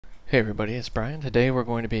Hey everybody, it's Brian. Today we're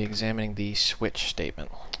going to be examining the switch statement.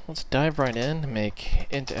 Let's dive right in and make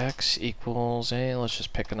int x equals let's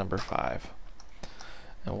just pick a number 5.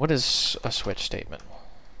 Now what is a switch statement?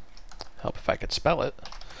 Help if I could spell it.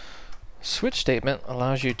 Switch statement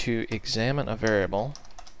allows you to examine a variable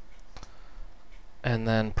and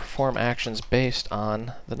then perform actions based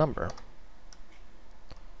on the number.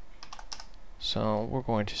 So we're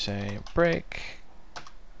going to say break.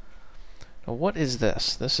 Now what is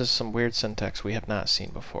this? This is some weird syntax we have not seen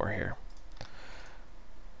before here.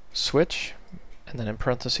 Switch, and then in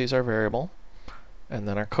parentheses our variable, and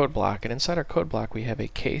then our code block. And inside our code block we have a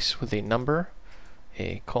case with a number,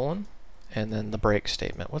 a colon, and then the break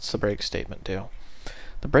statement. What's the break statement do?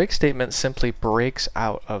 The break statement simply breaks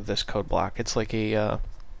out of this code block. It's like a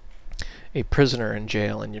prisoner in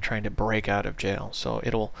jail and you're trying to break out of jail. So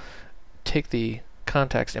it'll take the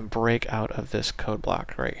context and break out of this code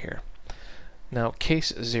block right here. Now,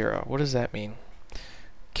 case 0, what does that mean?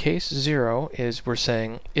 Case 0 is we're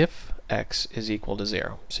saying if x is equal to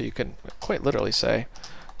 0. So you can quite literally say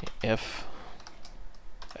if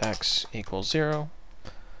x equals 0,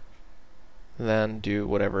 then do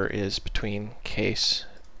whatever is between case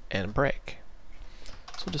and break.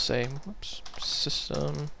 So we'll just say, whoops,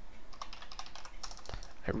 system.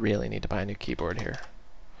 I really need to buy a new keyboard here.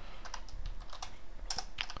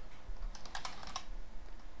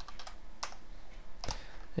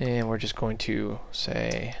 And we're just going to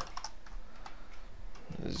say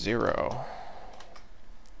 0.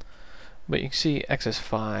 But you can see x is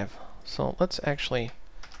 5. So let's actually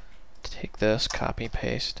take this, copy,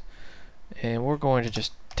 paste, and we're going to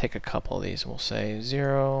just take a couple of these. We'll say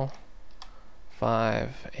 0,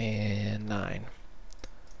 5, and 9.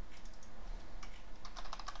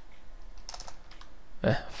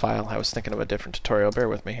 File, I was thinking of a different tutorial, bear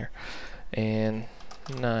with me here. And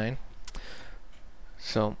 9.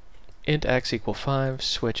 So int x equal 5,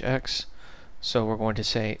 switch x. So we're going to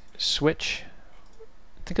say switch.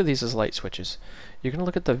 Think of these as light switches. You're going to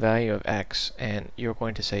look at the value of x and you're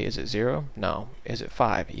going to say, is it 0? No. Is it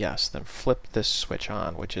 5? Yes. Then flip this switch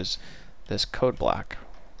on, which is this code block.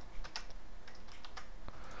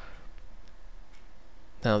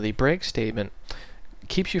 Now the break statement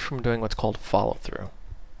keeps you from doing what's called follow through.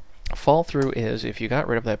 Follow through is if you got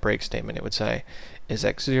rid of that break statement, it would say, is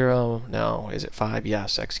x 0? No. Is it 5?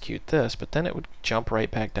 Yes. Execute this. But then it would jump right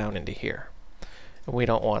back down into here. And we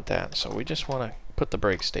don't want that, so we just want to put the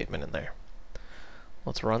break statement in there.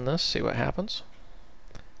 Let's run this, see what happens.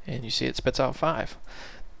 And you see it spits out 5.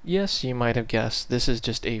 Yes, you might have guessed, this is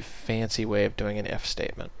just a fancy way of doing an if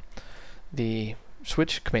statement. The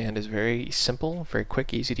switch command is very simple, very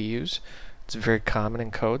quick, easy to use. It's very common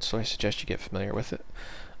in code, so I suggest you get familiar with it.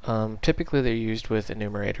 Typically they're used with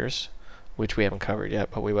enumerators, which we haven't covered yet,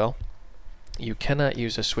 but we will. You cannot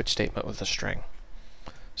use a switch statement with a string.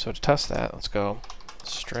 So to test that, let's go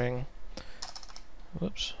string,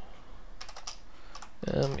 whoops,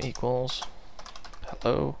 m equals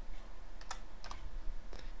hello.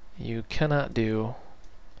 You cannot do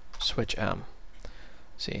switch m.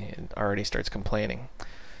 See, it already starts complaining.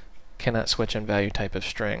 Cannot switch in value type of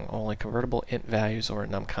string. Only convertible int values or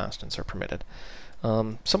num constants are permitted.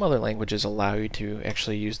 Some other languages allow you to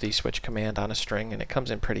actually use the switch command on a string, and it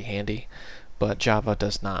comes in pretty handy, but Java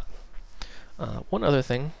does not. One other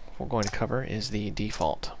thing we're going to cover is the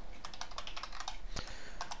default.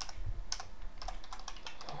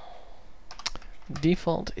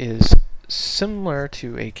 Default is similar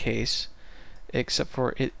to a case, except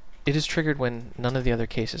for it is triggered when none of the other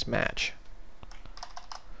cases match.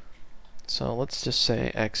 So let's just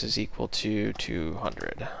say x is equal to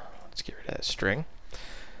 200. Let's get rid of that string.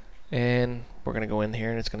 And we're going to go in here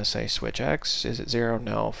and it's going to say switch x. Is it 0?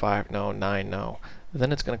 No. 5? No. 9? No.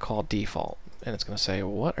 Then it's going to call default. And it's going to say,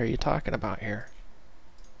 what are you talking about here?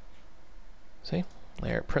 See?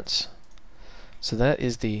 There it prints. So that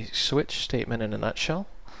is the switch statement in a nutshell.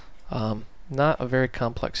 Not a very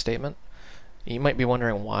complex statement. You might be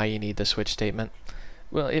wondering why you need the switch statement.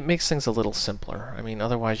 Well, it makes things a little simpler. I mean,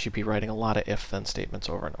 otherwise you'd be writing a lot of if-then statements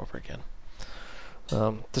over and over again.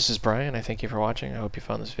 This is Brian. I thank you for watching. I hope you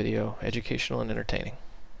found this video educational and entertaining.